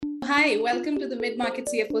Hi, welcome to the Mid-Market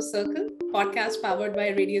CFO Circle, podcast powered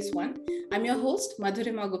by Radius One. I'm your host,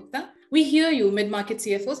 Madhurima Gupta. We hear you, mid-market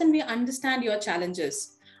CFOs, and we understand your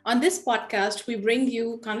challenges. On this podcast, we bring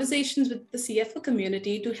you conversations with the CFO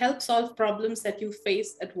community to help solve problems that you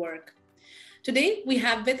face at work. Today, we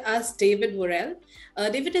have with us David Worrell.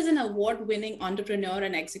 David is an award-winning entrepreneur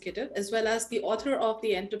and executive, as well as the author of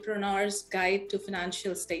The Entrepreneur's Guide to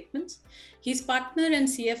Financial Statements. He's partner and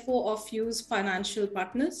CFO of Fuse Financial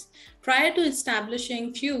Partners. Prior to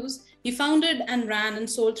establishing Fuse, he founded and ran and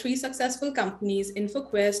sold 3 successful companies: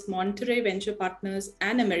 InfoQuest, Monterey Venture Partners,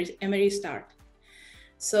 and Emerystart.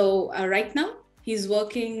 So right now, he's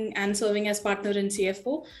working and serving as partner in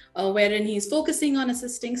CFO, wherein he's focusing on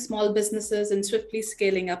assisting small businesses and swiftly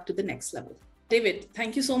scaling up to the next level. David,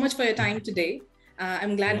 thank you so much for your time today.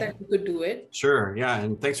 I'm glad that you could do it. Sure. Yeah.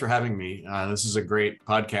 And thanks for having me. This is a great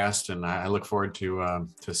podcast, and I look forward to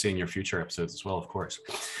seeing your future episodes as well, of course.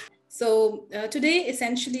 So today,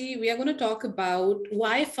 essentially, we are going to talk about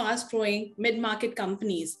why fast-growing mid-market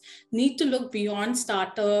companies need to look beyond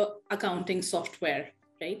starter accounting software,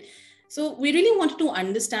 right? So we really wanted to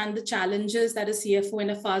understand the challenges that a CFO in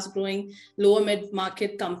a fast-growing lower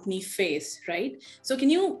mid-market company face, right? So can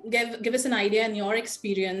you give us an idea in your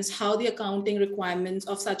experience how the accounting requirements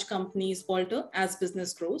of such companies alter as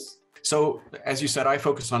business grows? So as you said, I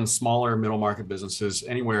focus on smaller middle market businesses,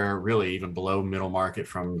 anywhere really even below middle market,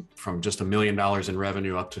 from just $1 million in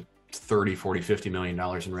revenue up to 30, 40, $50 million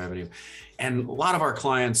in revenue. And a lot of our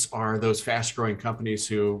clients are those fast growing companies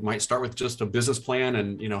who might start with just a business plan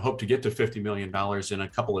and, hope to get to $50 million in a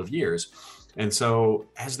couple of years. And so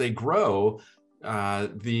as they grow,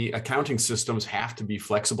 the accounting systems have to be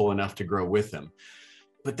flexible enough to grow with them.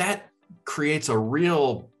 But that creates a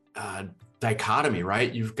real dichotomy,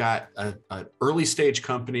 right? You've got an early stage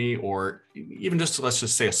company, or even let's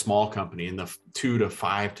just say a small company in the $2 to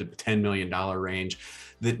 $5 to $10 million range,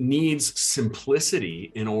 that needs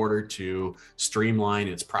simplicity in order to streamline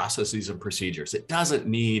its processes and procedures. It doesn't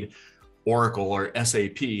need Oracle or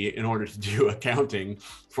SAP in order to do accounting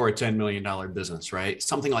for a $10 million business, right?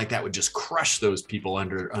 Something like that would just crush those people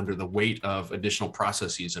under the weight of additional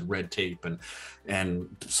processes and red tape and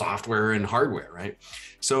software and hardware, right?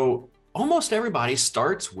 So almost everybody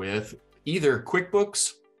starts with either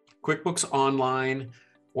QuickBooks Online,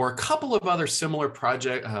 or a couple of other similar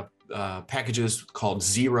packages called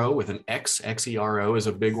Xero with an X, Xero is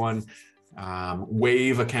a big one.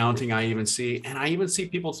 Wave accounting, I even see. And I even see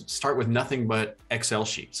people start with nothing but Excel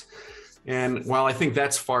sheets. And while I think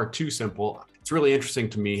that's far too simple, it's really interesting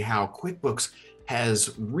to me how QuickBooks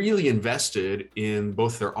has really invested in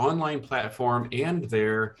both their online platform and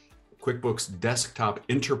their QuickBooks desktop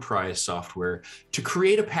enterprise software to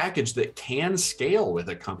create a package that can scale with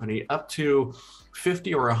a company up to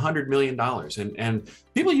 $50 or $100 million. And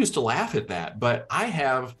people used to laugh at that, but I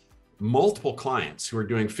have multiple clients who are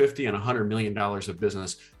doing $50 and $100 million of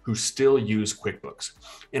business who still use QuickBooks.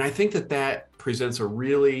 And I think that presents a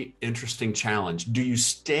really interesting challenge. Do you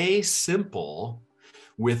stay simple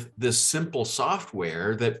with this simple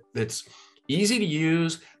software that's easy to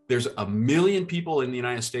use? There's 1 million people in the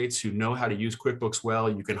United States who know how to use QuickBooks well.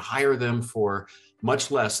 You can hire them for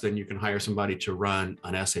much less than you can hire somebody to run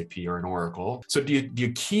an SAP or an Oracle. So do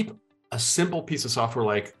you keep a simple piece of software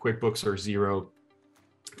like QuickBooks or Xero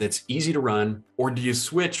that's easy to run, or do you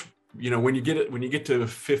switch? When you get to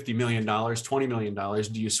 $50 million, $20 million,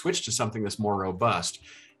 do you switch to something that's more robust?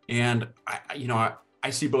 And I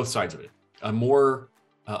see both sides of it.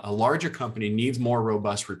 A larger company needs more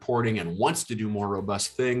robust reporting and wants to do more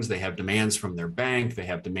robust things. They have demands from their bank. They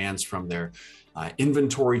have demands from their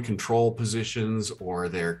inventory control positions or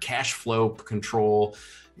their cash flow control.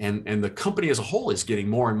 And the company as a whole is getting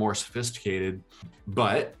more and more sophisticated.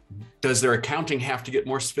 But does their accounting have to get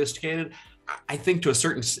more sophisticated? I think to a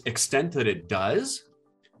certain extent that it does.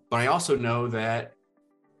 But I also know that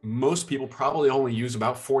most people probably only use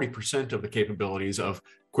about 40% of the capabilities of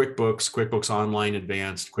QuickBooks Online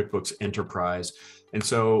Advanced, QuickBooks Enterprise. And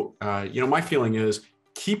so, my feeling is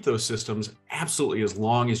keep those systems absolutely as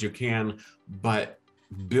long as you can, but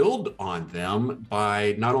build on them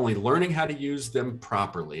by not only learning how to use them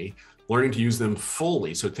properly, learning to use them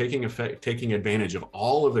fully, so taking advantage of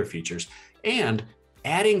all of their features, and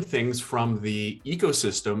adding things from the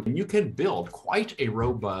ecosystem. And you can build quite a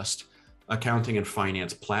robust accounting and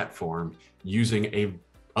finance platform using a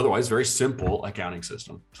otherwise very simple accounting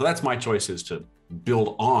system. So that's my choice, is to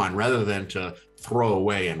build on rather than to throw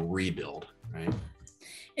away and rebuild, right?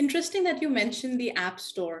 Interesting that you mentioned the App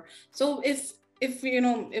Store. So if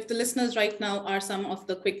if the listeners right now are some of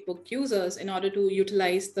the QuickBook users, in order to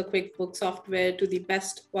utilize the QuickBook software to the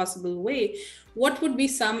best possible way, what would be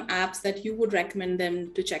some apps that you would recommend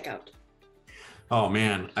them to check out? Oh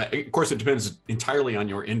man, of course it depends entirely on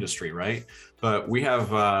your industry, right? But we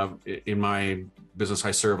have, in my business,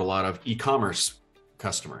 I serve a lot of e-commerce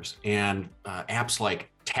customers, and apps like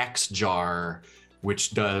TaxJar,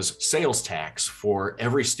 which does sales tax for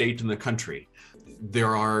every state in the country.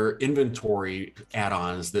 There are inventory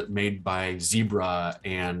add-ons that made by Zebra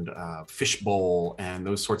and Fishbowl and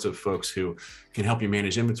those sorts of folks who can help you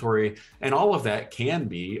manage inventory. And all of that can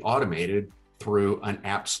be automated through an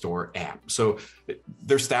app store app. So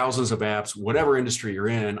there's thousands of apps, whatever industry you're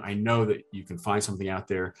in. I know that you can find something out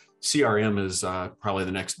there. CRM is probably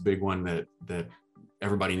the next big one that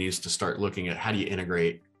everybody needs to start looking at. How do you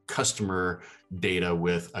integrate customer data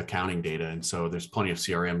with accounting data? And so there's plenty of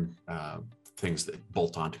CRM things that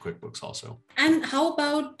bolt onto QuickBooks also. And how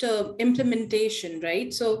about implementation,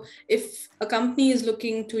 right? So if a company is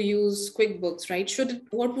looking to use QuickBooks, right,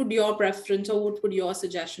 what would your preference or what would your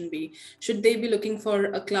suggestion be? Should they be looking for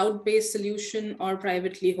a cloud-based solution or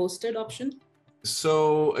privately hosted option?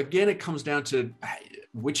 So again, it comes down to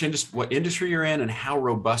what industry you're in and how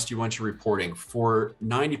robust you want your reporting. For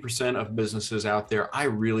 90% of businesses out there, I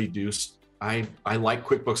really do. I like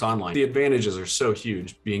QuickBooks Online. The advantages are so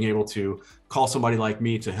huge. Being able to call somebody like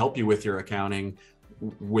me to help you with your accounting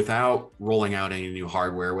without rolling out any new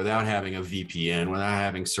hardware, without having a VPN, without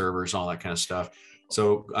having servers, all that kind of stuff.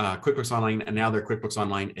 So QuickBooks Online, and now they're QuickBooks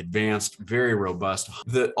Online Advanced, very robust.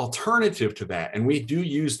 The alternative to that, and we do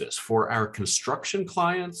use this for our construction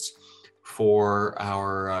clients, for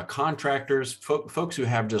our contractors, folks who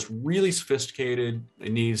have just really sophisticated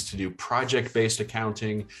needs to do project-based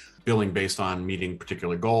accounting, billing based on meeting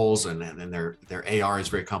particular goals, and their AR is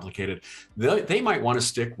very complicated. They might want to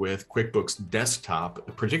stick with QuickBooks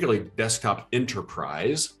Desktop, particularly Desktop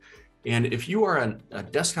Enterprise. And if you are a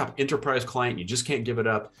Desktop Enterprise client, you just can't give it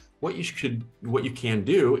up. What you can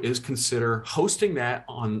do is consider hosting that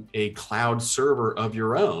on a cloud server of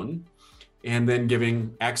your own, and then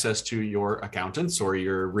giving access to your accountants or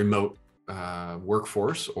your remote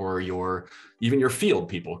workforce, or even your field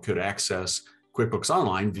people could access QuickBooks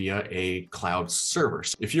Online via a cloud server.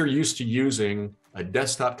 So if you're used to using a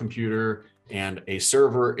desktop computer and a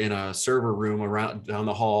server in a server room around down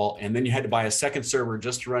the hall, and then you had to buy a second server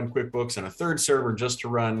just to run QuickBooks and a third server just to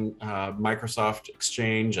run Microsoft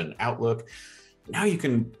Exchange and Outlook, now you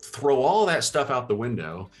can throw all that stuff out the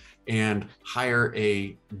window and hire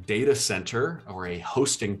a data center or a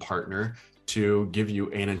hosting partner to give you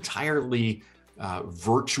an entirely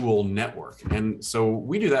virtual network. And so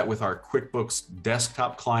we do that with our QuickBooks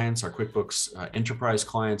Desktop clients, our QuickBooks Enterprise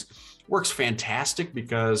clients. Works fantastic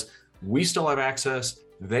because we still have access,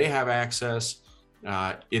 they have access,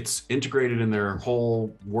 it's integrated in their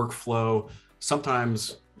whole workflow.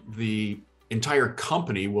 Sometimes the entire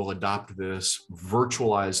company will adopt this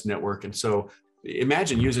virtualized network. And so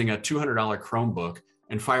imagine using a $200 Chromebook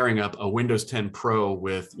and firing up a Windows 10 Pro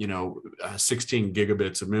with 16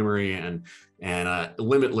 gigabits of memory and a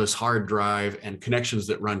limitless hard drive and connections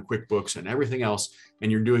that run QuickBooks and everything else,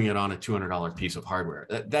 and you're doing it on a $200 piece of hardware.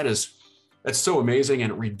 That's so amazing,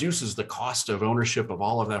 and it reduces the cost of ownership of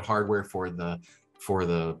all of that hardware for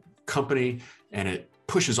the company, and it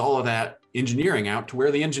pushes all of that engineering out to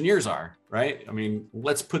where the engineers are, right? I mean,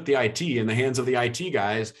 let's put the IT in the hands of the IT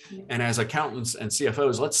guys, and as accountants and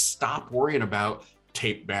CFOs, let's stop worrying about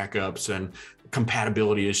tape backups and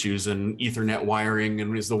compatibility issues and Ethernet wiring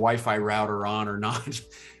and is the Wi-Fi router on or not.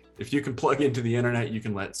 If you can plug into the internet, you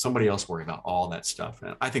can let somebody else worry about all that stuff.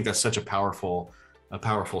 And I think that's such a powerful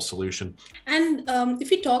solution. And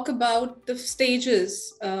if you talk about the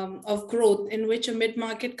stages of growth in which a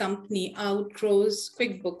mid-market company outgrows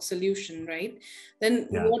QuickBooks solution, right? Then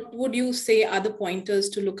what would you say are the pointers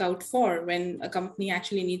to look out for when a company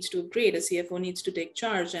actually needs to upgrade, a CFO needs to take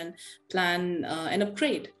charge and plan an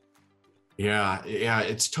upgrade? Yeah,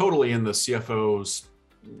 it's totally in the CFO's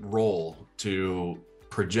role to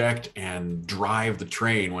project and drive the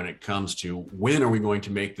train when it comes to when are we going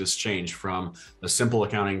to make this change from a simple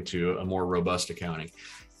accounting to a more robust accounting.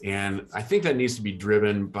 And I think that needs to be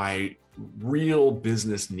driven by real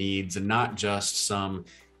business needs and not just some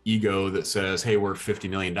ego that says, hey, we're $50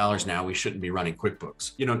 million now, we shouldn't be running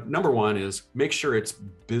QuickBooks. Number one is make sure it's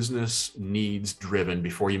business needs driven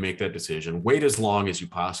before you make that decision. Wait as long as you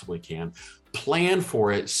possibly can. Plan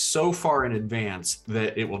for it so far in advance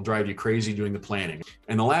that it will drive you crazy doing the planning.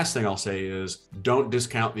 And the last thing I'll say is don't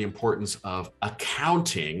discount the importance of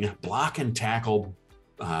accounting, block and tackle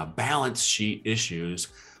balance sheet issues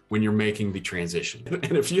when you're making the transition.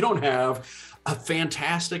 And if you don't have a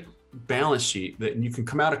fantastic balance sheet that you can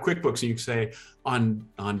come out of QuickBooks and you can say, on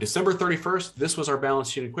December 31st, this was our balance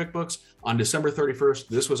sheet in QuickBooks. On December 31st,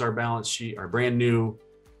 this was our balance sheet, our brand new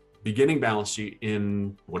beginning balance sheet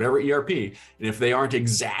in whatever ERP. And if they aren't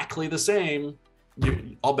exactly the same,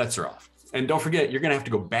 all bets are off. And don't forget, you're going to have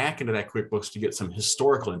to go back into that QuickBooks to get some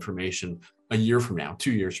historical information a year from now,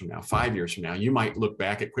 2 years from now, 5 years from now. You might look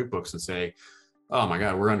back at QuickBooks and say, oh my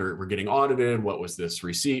God, we're getting audited. What was this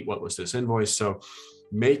receipt? What was this invoice? So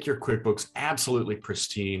make your QuickBooks absolutely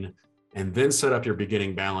pristine, and then set up your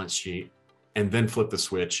beginning balance sheet, and then flip the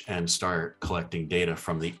switch and start collecting data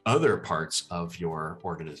from the other parts of your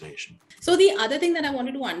organization. So the other thing that I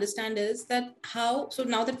wanted to understand is that so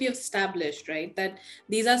now that we have established, right, that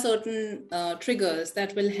these are certain triggers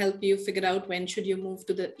that will help you figure out when should you move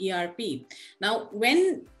to the ERP. Now,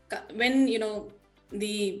 when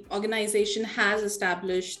the organization has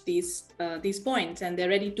established these points and they're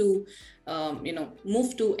ready to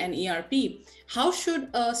move to an ERP, how should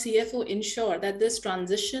a CFO ensure that this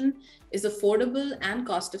transition is affordable and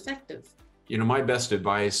cost effective? My best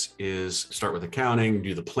advice is start with accounting,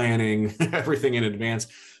 do the planning, everything in advance,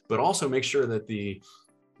 but also make sure that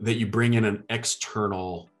you bring in an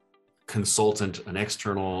external consultant, an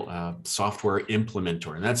external software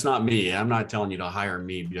implementer. And that's not me. I'm not telling you to hire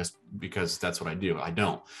me just because that's what I do. I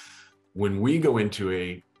don't. When we go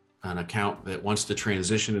into an account that wants to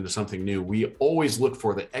transition into something new, we always look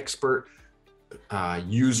for the expert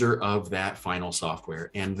user of that final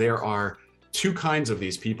software. And there are two kinds of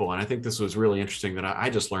these people. And I think this was really interesting that I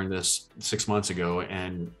just learned this 6 months ago,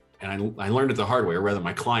 and I learned it the hard way, or rather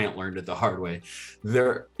my client learned it the hard way.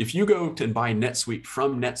 If you go and buy NetSuite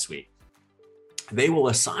from NetSuite, they will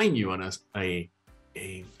assign you an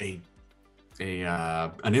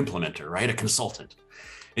implementer, right? A consultant.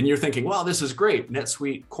 And you're thinking, wow, this is great.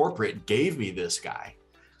 NetSuite corporate gave me this guy.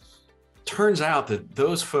 Turns out that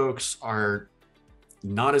those folks are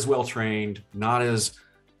not as well trained, not as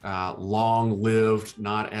long-lived,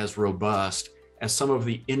 not as robust as some of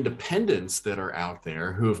the independents that are out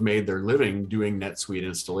there who have made their living doing NetSuite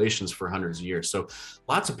installations for hundreds of years. So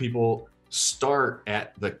lots of people start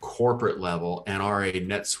at the corporate level and are a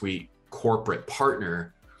NetSuite corporate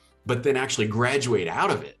partner, but then actually graduate out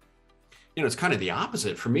of it. It's kind of the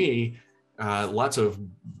opposite for me. Lots of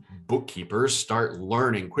bookkeepers start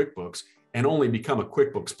learning QuickBooks and only become a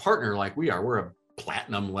QuickBooks partner like we are. We're a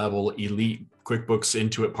platinum level elite QuickBooks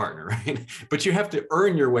Intuit partner, right? But you have to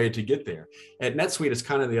earn your way to get there. At NetSuite, it's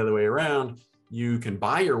kind of the other way around. You can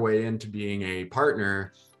buy your way into being a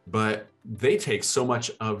partner, but they take so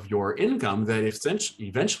much of your income that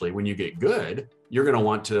eventually when you get good, you're going to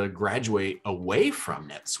want to graduate away from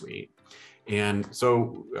NetSuite. And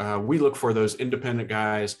so we look for those independent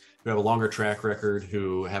guys who have a longer track record,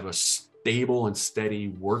 who have a stable and steady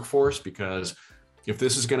workforce, because if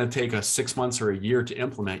this is going to take us 6 months or a year to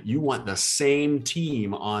implement, you want the same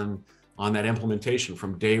team on that implementation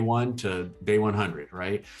from day one to day 100,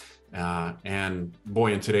 right? And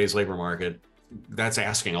boy, in today's labor market, that's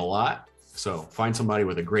asking a lot. So find somebody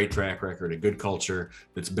with a great track record, a good culture,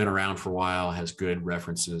 that's been around for a while, has good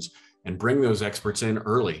references, and bring those experts in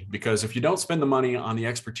early. Because if you don't spend the money on the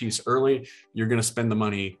expertise early, you're going to spend the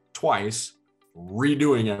money twice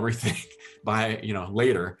redoing everything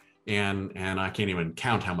later. And I can't even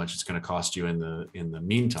count how much it's going to cost you in the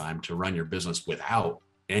meantime to run your business without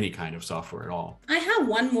any kind of software at all. I have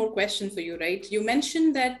one more question for you, right? You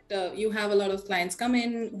mentioned that you have a lot of clients come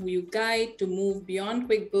in who you guide to move beyond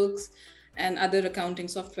QuickBooks and other accounting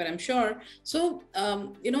software, I'm sure. So,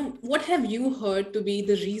 what have you heard to be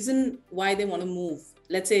the reason why they want to move?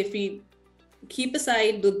 Let's say if we keep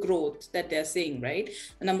aside the growth that they're seeing, right?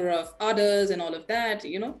 The number of orders and all of that,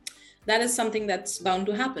 that is something that's bound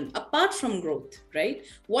to happen. Apart from growth, right?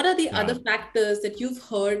 What are the other factors that you've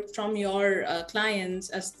heard from your clients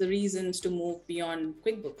as the reasons to move beyond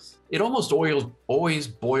QuickBooks? It almost always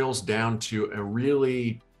boils down to a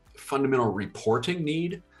really fundamental reporting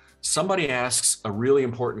need. Somebody asks a really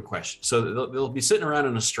important question. So they'll be sitting around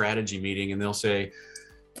in a strategy meeting and they'll say,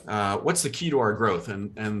 what's the key to our growth?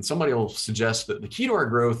 And somebody will suggest that the key to our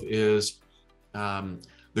growth is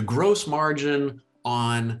the gross margin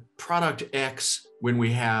on product X when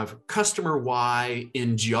we have customer Y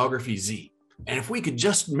in geography Z. And if we could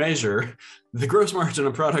just measure the gross margin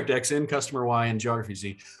on product X in customer Y in geography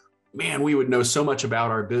Z, man, we would know so much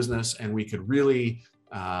about our business, and we could really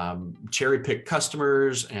cherry pick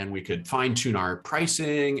customers, and we could fine tune our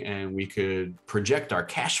pricing, and we could project our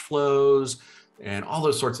cash flows and all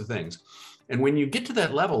those sorts of things. And when you get to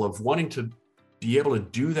that level of wanting to be able to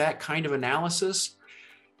do that kind of analysis,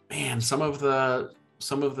 man, some of the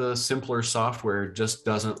some of the simpler software just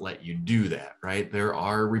doesn't let you do that, right? There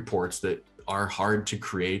are reports that are hard to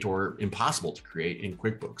create or impossible to create in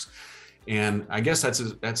QuickBooks. And I guess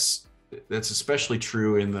that's especially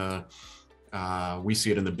true in the, we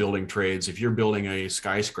see it in the building trades. If you're building a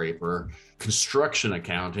skyscraper, construction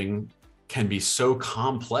accounting can be so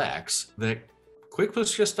complex that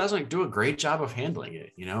QuickBooks just doesn't do a great job of handling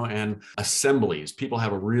it, and assemblies. People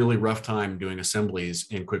have a really rough time doing assemblies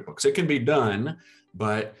in QuickBooks. It can be done,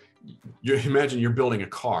 but you imagine you're building a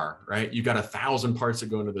car, right? You got 1,000 parts that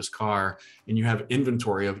go into this car, and you have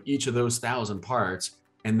inventory of each of those 1,000 parts,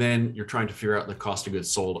 and then you're trying to figure out the cost of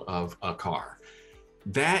goods sold of a car.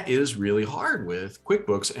 That is really hard with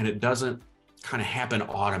QuickBooks, and it doesn't kind of happen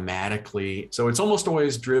automatically. So it's almost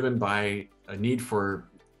always driven by a need for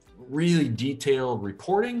really detailed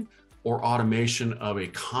reporting or automation of a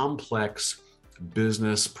complex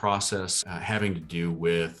business process having to do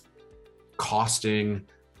with costing,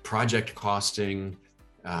 project costing,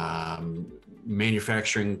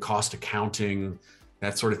 manufacturing cost accounting,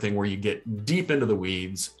 that sort of thing, where you get deep into the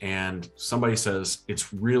weeds and somebody says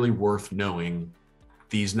it's really worth knowing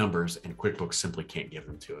these numbers, and QuickBooks simply can't give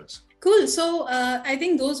them to us. Cool. So I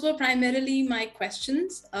think those were primarily my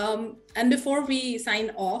questions. And before we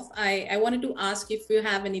sign off, I wanted to ask if you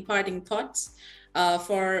have any parting thoughts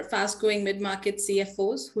for fast-growing mid-market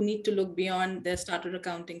CFOs who need to look beyond their starter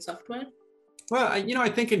accounting software. Well, I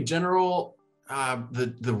think in general,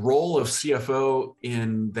 the role of CFO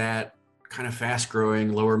in that kind of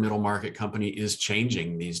fast-growing lower middle market company is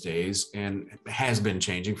changing these days, and has been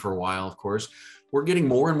changing for a while, of course. We're getting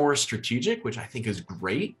more and more strategic, which I think is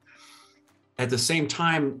great. At the same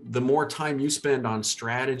time, the more time you spend on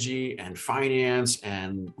strategy and finance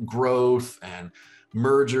and growth and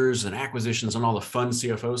mergers and acquisitions and all the fun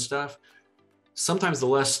CFO stuff, sometimes the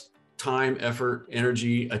less time, effort,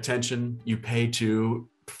 energy, attention you pay to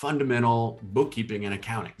fundamental bookkeeping and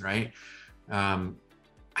accounting, right?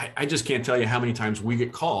 I just can't tell you how many times we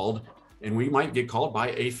get called, and we might get called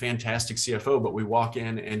by a fantastic CFO, but we walk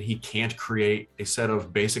in and he can't create a set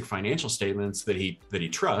of basic financial statements that he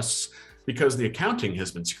trusts because the accounting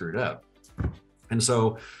has been screwed up. And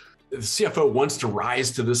so the CFO wants to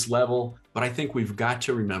rise to this level, but I think we've got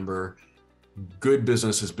to remember good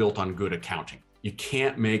business is built on good accounting. You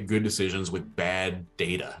can't make good decisions with bad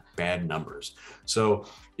data, bad numbers. So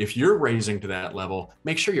if you're raising to that level,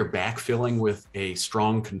 make sure you're backfilling with a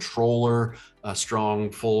strong controller, a strong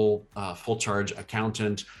full charge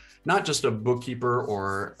accountant, not just a bookkeeper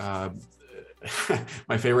or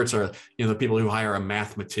my favorites are the people who hire a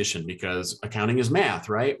mathematician because accounting is math,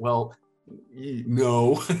 right? Well,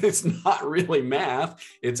 no, it's not really math,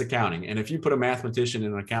 it's accounting. And if you put a mathematician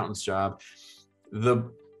in an accountant's job,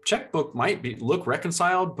 the checkbook might look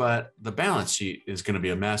reconciled, but the balance sheet is going to be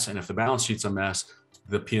a mess. And if the balance sheet's a mess,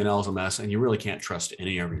 the P&L is a mess, and you really can't trust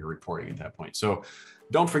any of your reporting at that point. So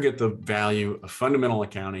don't forget the value of fundamental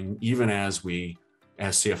accounting, even as we,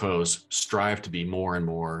 as CFOs, strive to be more and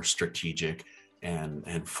more strategic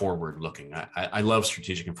and forward-looking. I love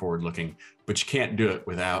strategic and forward-looking, but you can't do it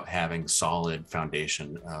without having solid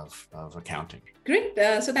foundation of accounting. Great.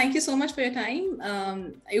 So thank you so much for your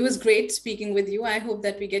time. It was great speaking with you. I hope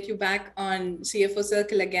that we get you back on CFO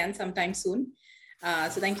Circle again sometime soon.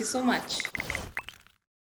 So thank you so much.